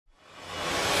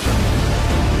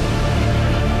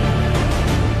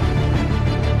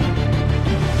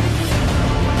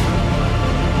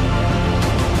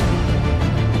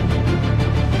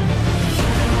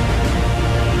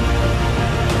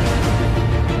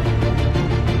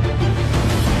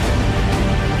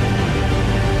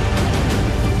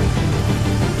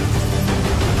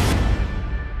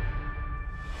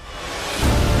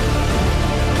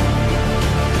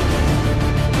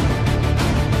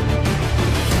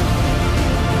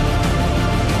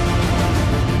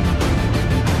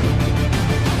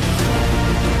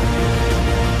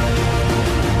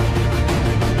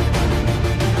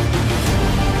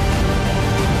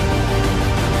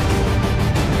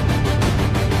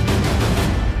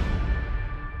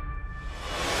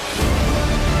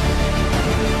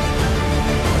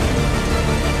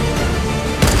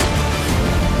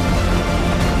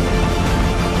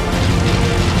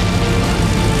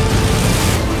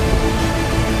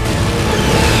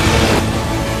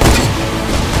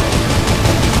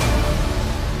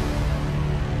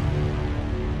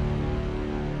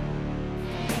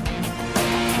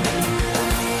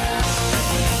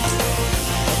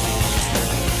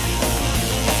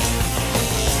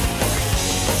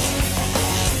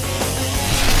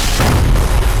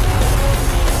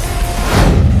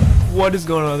What is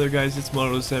going on there, guys? It's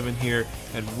Moto7 here,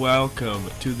 and welcome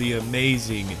to the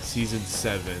amazing Season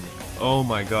 7. Oh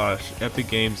my gosh, Epic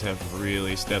Games have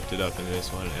really stepped it up in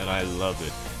this one, and I love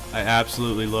it. I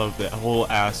absolutely love that whole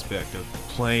aspect of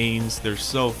planes. They're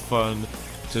so fun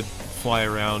to fly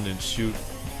around and shoot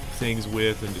things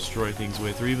with and destroy things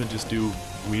with, or even just do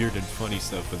weird and funny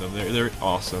stuff with them. They're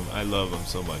awesome. I love them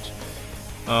so much.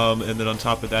 And then on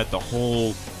top of that, the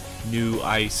whole new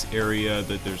ice area,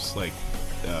 that there's like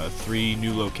 3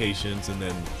 new locations, and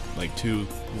then like 2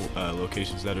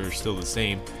 locations that are still the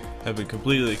same, have been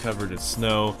completely covered in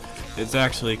snow. It's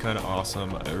actually kind of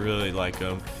awesome. I really like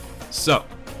them. So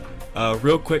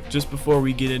real quick, just before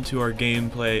we get into our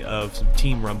gameplay of some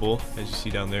Team Rumble, as you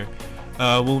see down there,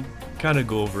 we'll kind of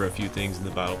go over a few things in the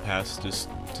battle pass just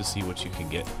to see what you can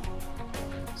get.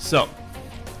 So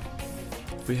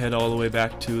if we head all the way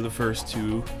back to the first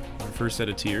set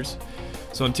of tiers.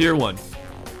 So in tier 1,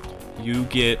 you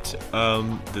get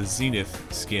the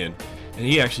Zenith skin, and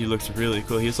he actually looks really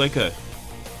cool. He's like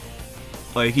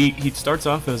he starts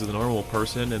off as a normal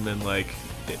person, and then like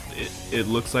it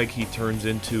looks like he turns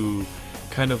into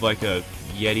kind of like a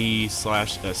Yeti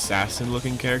 / assassin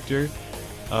looking character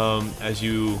as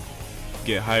you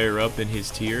get higher up in his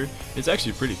tier. It's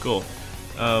actually pretty cool.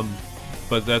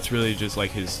 But that's really just like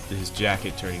his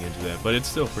jacket turning into that, but it's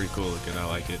still pretty cool looking. I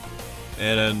like it.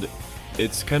 And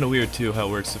it's kind of weird too how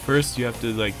it works. So first you have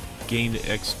to like gain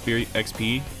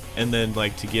XP, and then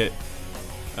like to get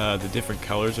the different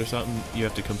colors or something, you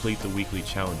have to complete the weekly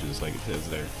challenges like it says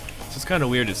there. So it's kind of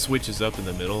weird, it switches up in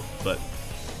the middle, but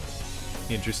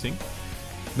interesting.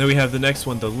 Then we have the next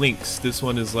one, the Lynx. This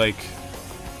one is like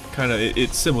kind of,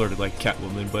 it's similar to like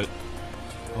Catwoman, but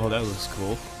oh, that looks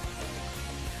cool.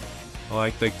 I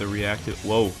like the reactive.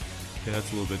 Whoa, okay,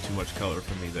 that's a little bit too much color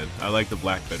for me then. I like the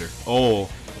black better. Oh,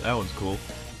 that one's cool.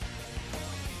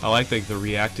 I like the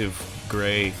reactive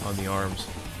gray on the arms.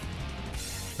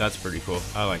 That's pretty cool.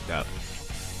 I like that.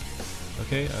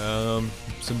 Okay,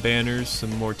 some banners,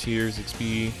 some more tiers,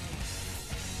 XP.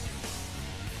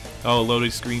 Oh,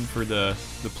 loading screen for the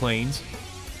planes,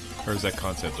 or is that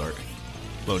concept art?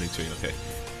 Loading screen. Okay.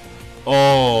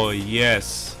 Oh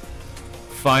yes,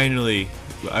 finally.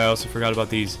 I also forgot about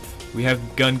these. We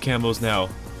have gun camos now.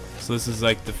 So this is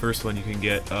like the first one you can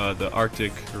get, the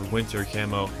Arctic or winter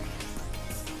camo.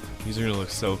 These are gonna look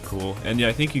so cool. And yeah,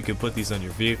 I think you can put these on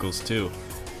your vehicles too.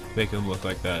 Make them look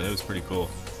like that. It was pretty cool.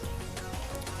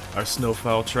 Our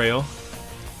snowfall trail.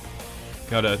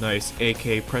 Got a nice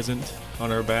AK present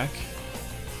on our back.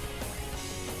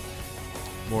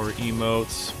 More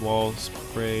emotes, wall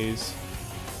sprays.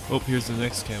 Oh, here's the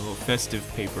next camo. Festive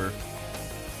paper.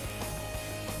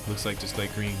 Looks like just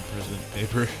like green president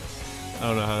paper. I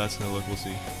don't know how that's gonna look, we'll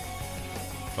see.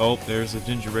 Oh, there's the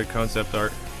gingerbread concept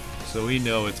art. So we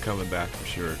know it's coming back for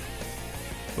sure.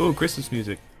 Oh, Christmas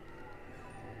music.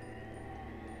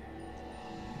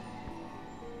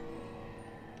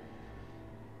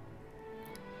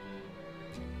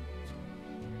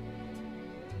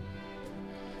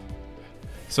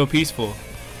 So peaceful.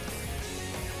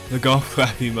 The golf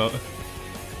clap emote.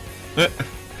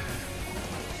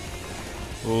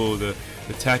 Oh, the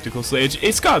tactical sledge.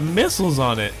 It's got missiles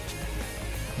on it.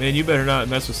 Man, you better not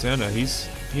mess with Santa. He's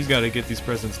got to get these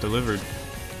presents delivered.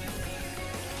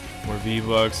 More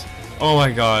V-Bucks. Oh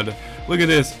my god. Look at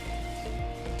this.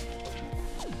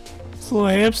 It's a little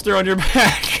hamster on your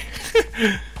back.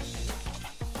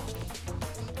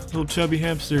 Little chubby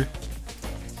hamster.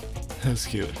 That's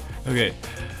cute. Okay.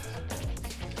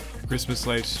 Christmas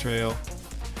Lights Trail.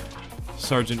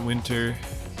 Sergeant Winter.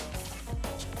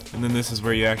 And then this is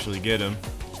where you actually get him.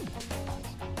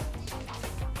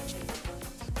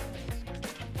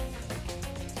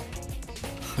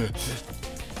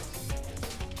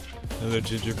 Another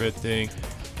gingerbread thing.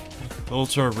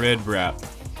 Ultra red wrap.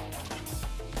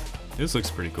 This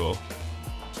looks pretty cool.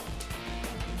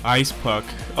 Ice puck.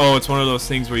 Oh, it's one of those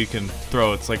things where you can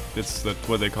throw. It's like, it's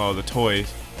what they call the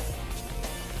toys.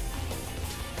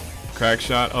 Crack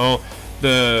shot. Oh,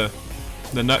 the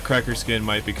Nutcracker skin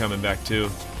might be coming back too.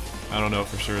 I don't know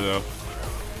for sure though.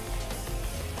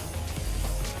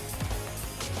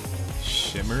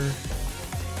 Shimmer.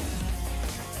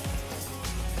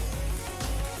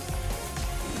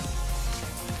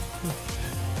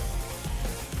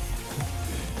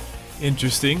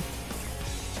 Interesting.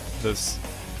 This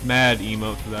mad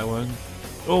emote for that one.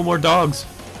 Oh, more dogs.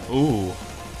 Ooh,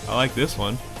 I like this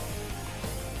one.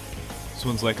 This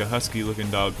one's like a husky looking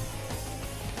dog.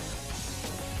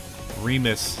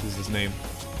 Remus is his name.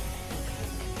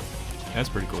 That's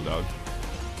a pretty cool dog.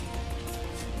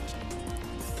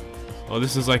 Oh,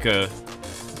 this is like a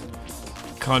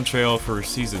contrail for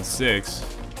season 6.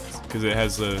 because it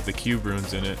has the cube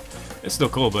runes in it. It's still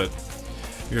cool, but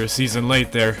you're a season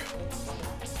late there.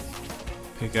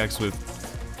 Pickaxe with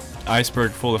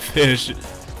iceberg full of fish.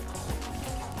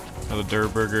 Another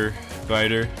Durburger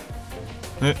glider.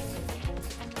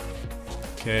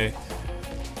 Okay.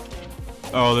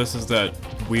 Oh, this is that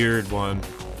weird one.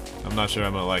 I'm not sure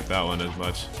I'm gonna like that one as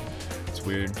much. It's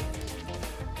weird.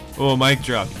 Oh, mic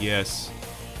drop. Yes.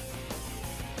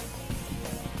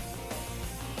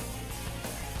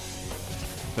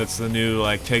 That's the new,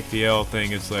 like, take the L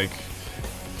thing. It's like,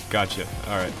 gotcha.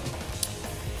 Alright.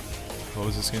 What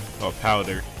was this again? Oh,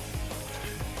 powder.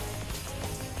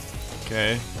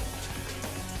 Okay.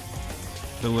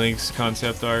 The Link's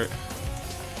concept art.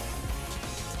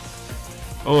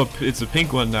 Oh, it's a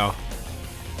pink one now.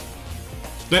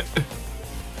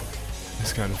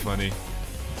 That's kind of funny.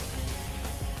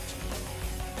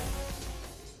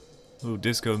 Ooh,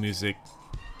 disco music.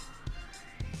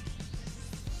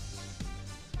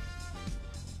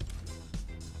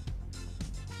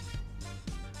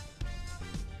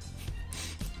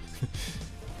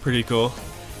 Pretty cool.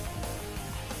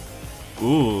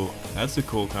 Ooh, that's a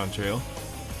cool contrail.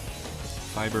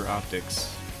 Fiber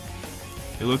optics.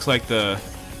 It looks like the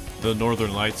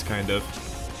Northern Lights, kind of.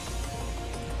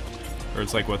 Or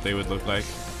it's like what they would look like.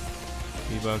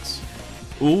 V-Bucks.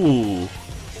 Ooh!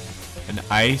 An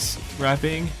ice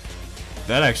wrapping?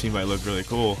 That actually might look really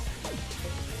cool.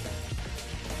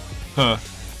 Huh.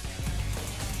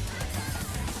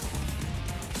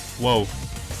 Whoa.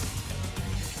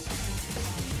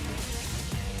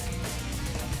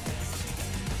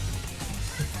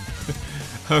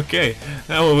 Okay,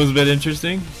 that one was a bit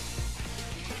interesting.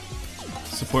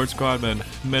 Support squadman,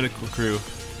 medical crew.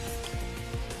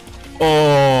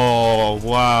 Oh,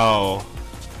 wow.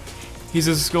 He's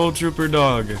a Skull Trooper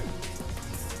dog.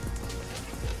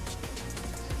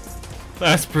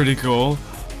 That's pretty cool.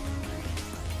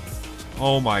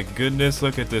 Oh my goodness,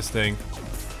 look at this thing.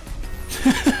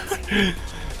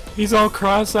 He's all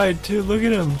cross-eyed too, look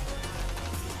at him.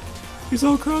 He's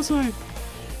all cross-eyed.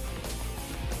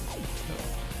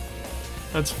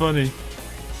 That's funny.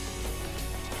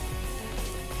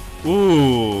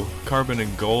 Ooh, carbon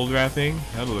and gold wrapping.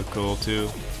 That'll look cool too.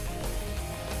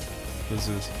 This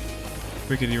is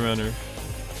Rickety Runner.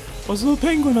 What's a little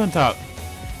penguin on top?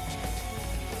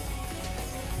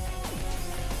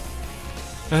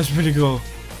 That's pretty cool.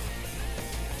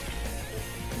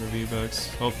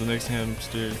 V-Bucks. Oh, the next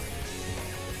hamster.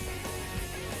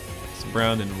 It's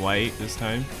brown and white this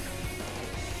time.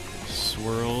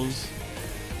 Swirls.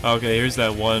 Okay, here's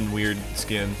that one weird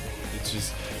skin. It's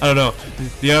just, I don't know.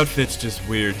 The outfit's just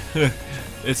weird.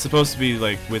 It's supposed to be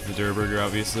like with the Durburger,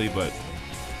 obviously, but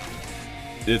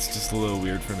it's just a little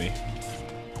weird for me.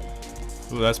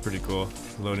 Ooh, that's pretty cool.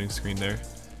 Loading screen there.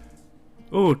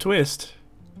 Ooh, twist.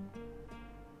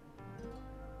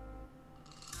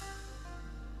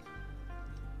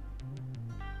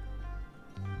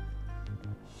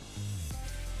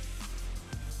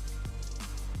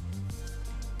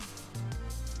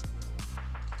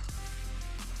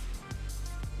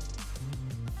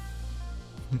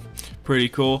 Pretty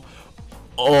cool.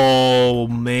 Oh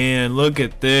man, look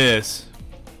at this.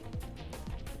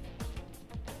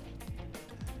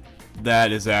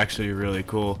 That is actually really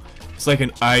cool. It's like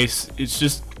an ice, it's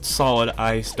just solid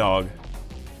ice dog.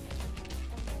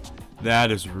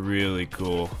 That is really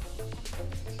cool.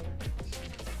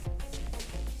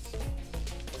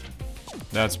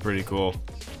 That's pretty cool.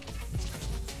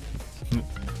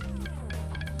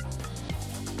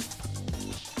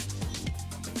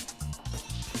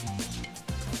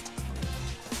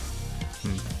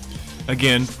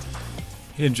 Again,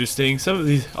 interesting. Some of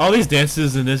these, all these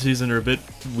dances in this season are a bit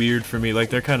weird for me. Like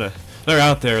they're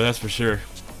out there, that's for sure.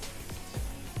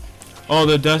 Oh,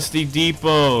 the Dusty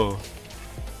Depot.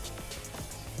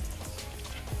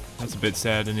 That's a bit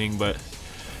saddening, but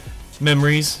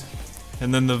memories.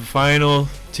 And then the final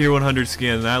tier 100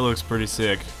 skin, that looks pretty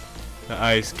sick. The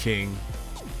Ice King.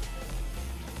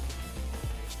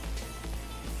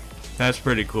 That's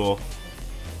pretty cool.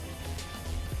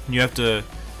 You have to.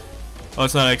 Oh,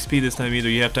 it's not XP this time either.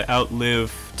 You have to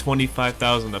outlive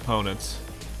 25,000 opponents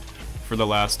for the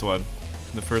last one.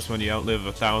 In the first one you outlive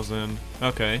 1,000.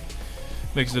 Okay.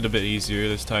 Makes it a bit easier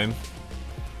this time.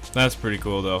 That's pretty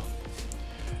cool though.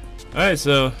 Alright,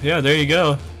 so yeah, there you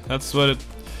go. That's what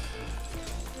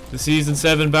the Season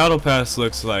 7 Battle Pass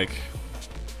looks like.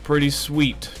 Pretty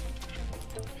sweet.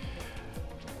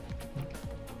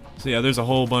 So yeah, there's a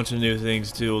whole bunch of new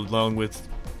things too, along with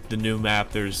the new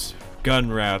map. There's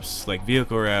gun wraps, like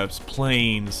vehicle wraps,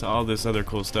 planes, all this other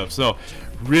cool stuff. So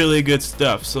really good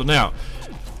stuff. So now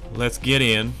let's get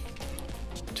in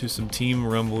to some Team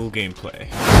Rumble gameplay.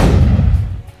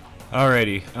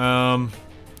 Alrighty,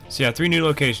 so yeah, 3 new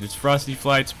locations: Frosty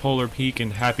Flights, Polar Peak,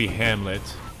 and Happy Hamlet.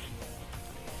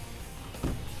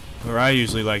 Where I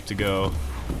usually like to go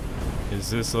is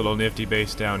this little nifty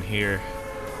base down here,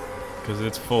 because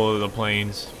it's full of the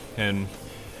planes, and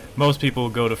most people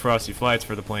go to Frosty Flights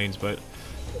for the planes, but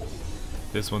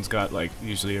this one's got like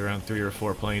usually around 3 or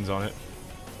 4 planes on it.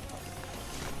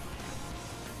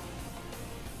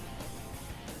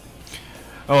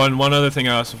 Oh, and one other thing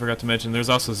I also forgot to mention, there's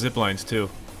also zip lines too.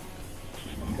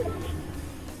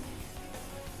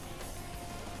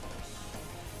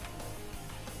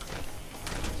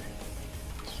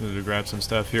 Just wanted to grab some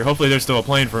stuff here. Hopefully there's still a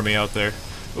plane for me out there.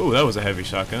 Ooh, that was a heavy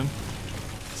shotgun.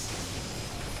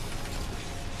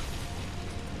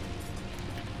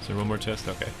 Is there one more chest?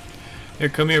 Okay. Here,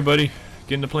 come here, buddy.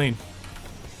 Get in the plane.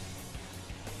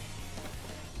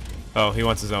 Oh, he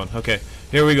wants his own. Okay,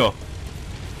 here we go.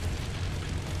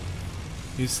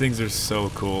 These things are so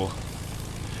cool.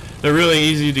 They're really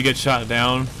easy to get shot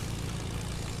down,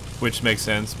 which makes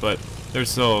sense, but they're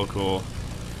so cool.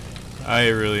 I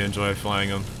really enjoy flying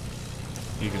them.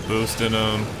 You can boost in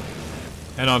them,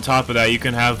 and on top of that, you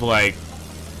can have like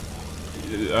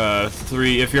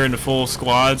 3 if you're in the full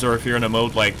squads, or if you're in a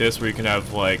mode like this where you can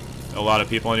have like a lot of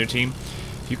people on your team.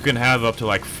 You can have up to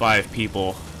like 5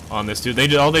 people on this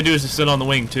dude. All they do is just sit on the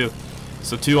wing too.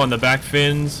 So 2 on the back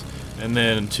fins, and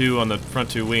then 2 on the front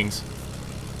 2 wings.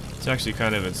 It's actually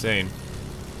kind of insane.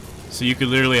 So you could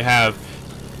literally have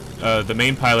the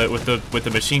main pilot with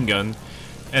the machine gun,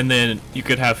 and then you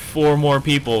could have 4 more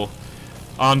people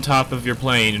on top of your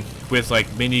plane with like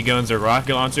miniguns or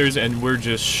rocket launchers, and we're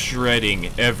just shredding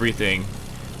everything.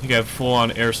 You can have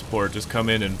full-on air support just come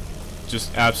in and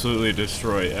just absolutely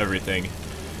destroy everything.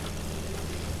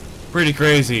 Pretty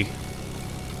crazy.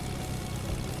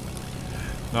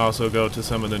 I'll also go to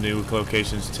some of the new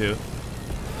locations too.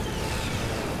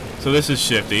 So this is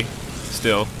Shifty,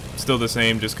 still the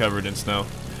same, just covered in snow.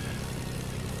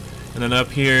 And then up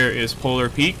here is Polar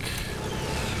Peak,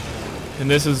 and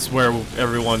this is where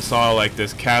everyone saw like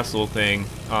this castle thing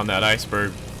on that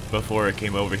iceberg before it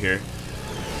came over here.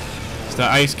 It's the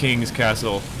Ice King's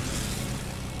castle.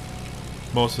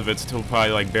 Most of it's still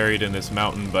probably like buried in this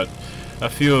mountain, but a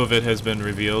few of it has been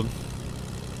revealed,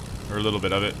 or a little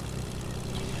bit of it.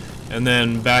 And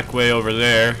then back way over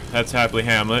there, that's Happy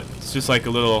Hamlet. It's just like a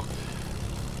little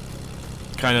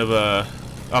kind of a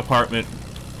apartment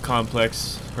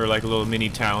complex, or like a little mini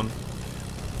town.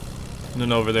 And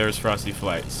then over there is Frosty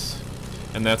Flights,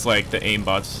 and that's like the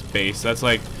aimbot's base. That's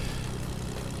like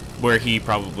where he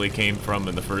probably came from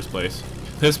in the first place.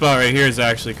 This spot right here is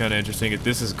actually kind of interesting.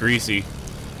 This is Greasy.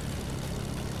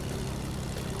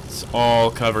 It's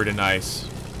all covered in ice.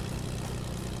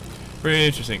 Pretty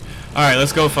interesting. Alright,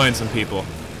 let's go find some people.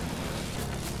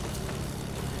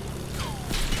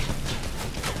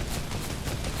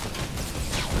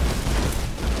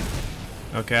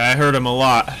 Okay, I heard him a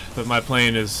lot, but my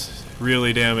plane is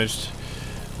really damaged.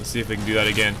 Let's see if we can do that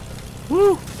again.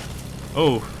 Woo!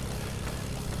 Oh.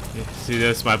 See,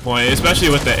 that's my point. Especially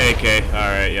with the AK.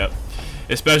 Alright, yep.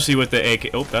 Especially with the AK.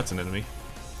 Oh, that's an enemy.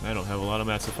 I don't have a lot of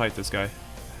mats to fight this guy.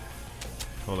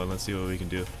 Hold on, let's see what we can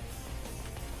do.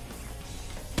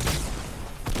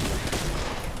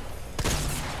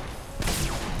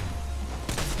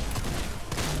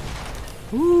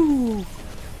 Woo!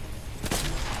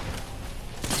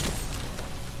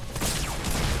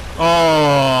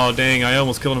 Oh, dang, I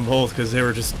almost killed them both because they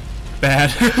were just bad.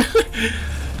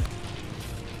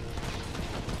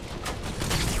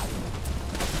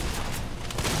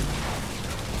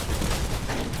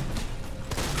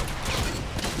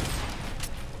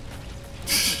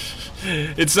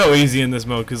 It's so easy in this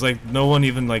mode because like no one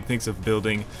even like thinks of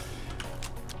building,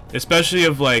 especially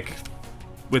of like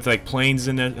with like planes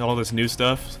in it and all this new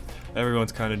stuff.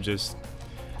 Everyone's kind of just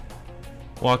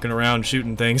walking around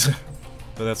shooting things.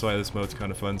 But that's why this mode's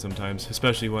kind of fun sometimes,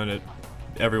 especially when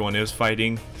everyone is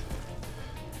fighting.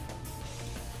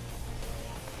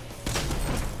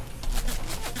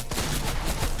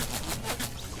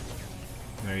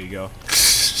 There you go.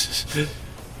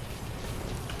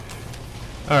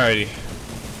 Alrighty.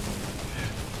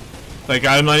 Like,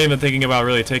 I'm not even thinking about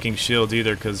really taking shields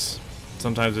either, because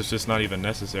sometimes it's just not even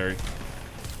necessary.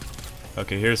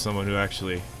 Okay, here's someone who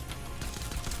actually...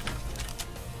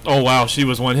 Oh wow, she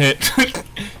was one hit.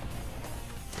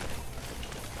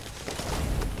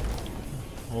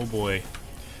 Oh boy.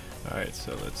 Alright,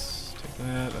 so let's take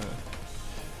that.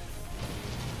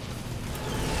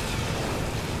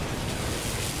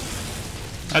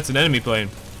 That's an enemy plane.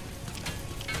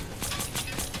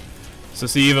 So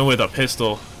see, even with a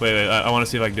pistol... Wait, I want to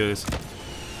see if I can do this.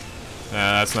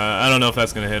 That's not. I don't know if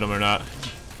that's gonna hit him or not.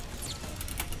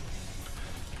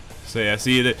 So yeah,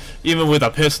 see that even with a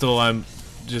pistol, I'm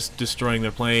just destroying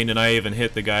their plane, and I even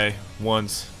hit the guy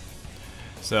once.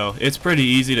 So it's pretty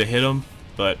easy to hit him,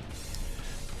 but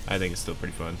I think it's still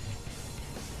pretty fun.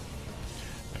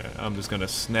 I'm just gonna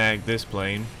snag this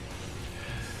plane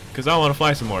because I want to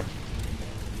fly some more.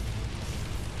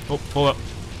 Oh, pull up.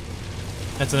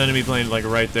 That's an enemy plane, like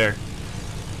right there.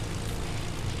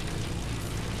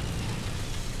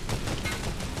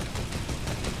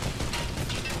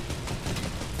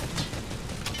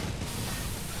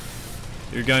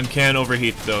 Your gun can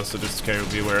overheat though, so just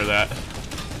be aware of that.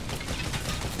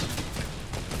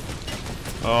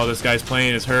 Oh, this guy's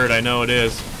plane is hurt. I know it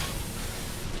is.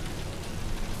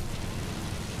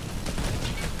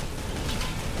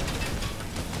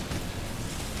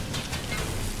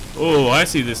 Oh, I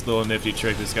see this little nifty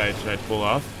trick this guy tried to pull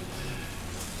off.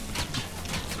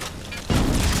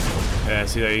 Yeah,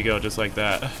 see, there you go, just like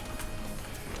that.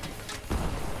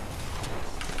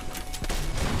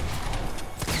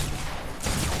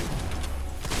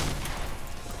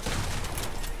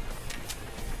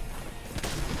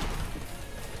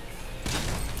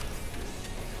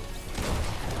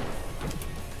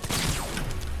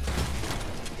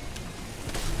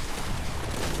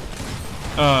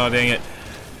 Oh, dang it.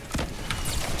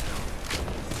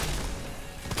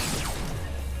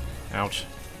 Ouch.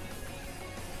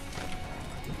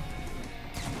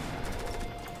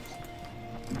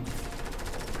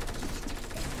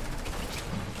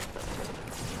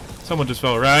 Someone just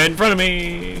fell right in front of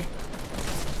me.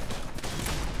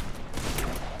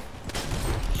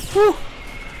 Whew.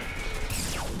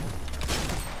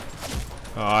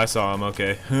 Oh, I saw him,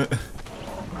 okay.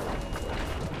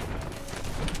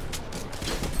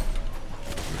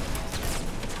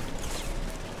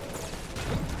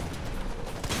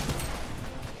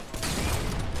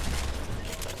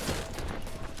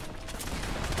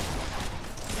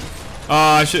 Oh,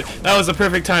 I should. That was the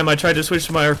perfect time. I tried to switch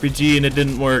to my RPG and it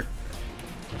didn't work.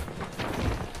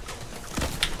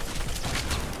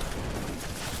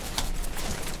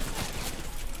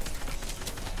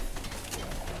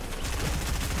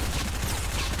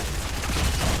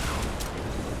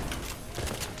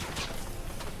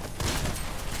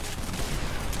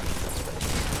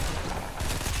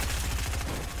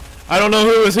 I don't know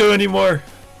who is who anymore.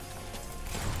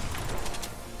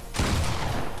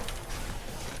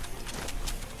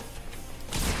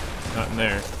 Not in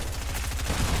there.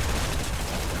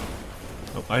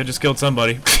 Oh, I just killed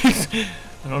somebody.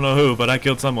 I don't know who, but I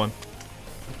killed someone.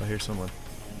 I hear someone.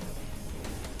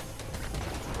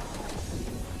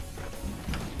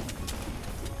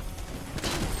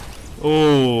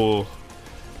 Oh.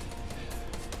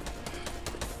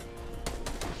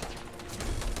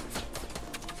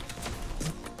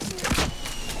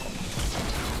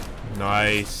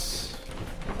 Nice.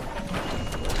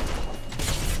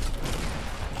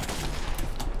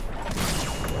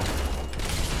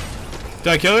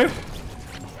 Did I kill her?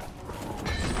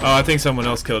 Oh, I think someone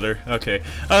else killed her. Okay.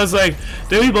 I was like,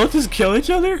 did we both just kill each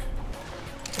other?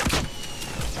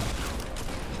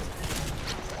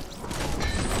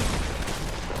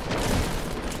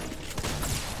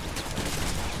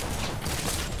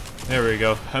 There we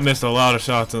go. I missed a lot of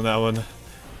shots on that one.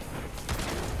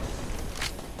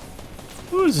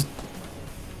 Who's...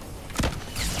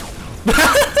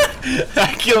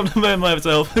 I killed him by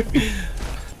myself.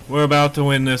 We're about to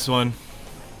win this one.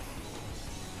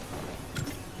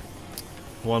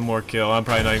 One more kill. I'm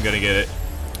probably not even gonna get it.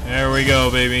 There we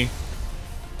go, baby.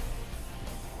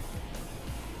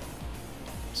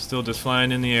 Still just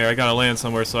flying in the air. I gotta land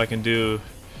somewhere so I can do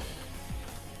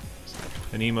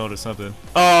an emote or something.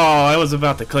 Oh, I was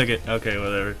about to click it. Okay,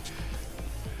 whatever.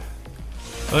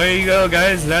 Well, there you go,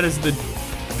 guys. That is the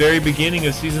very beginning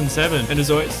of Season 7. And as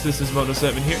always, this is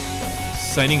Moto7 here,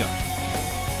 signing off.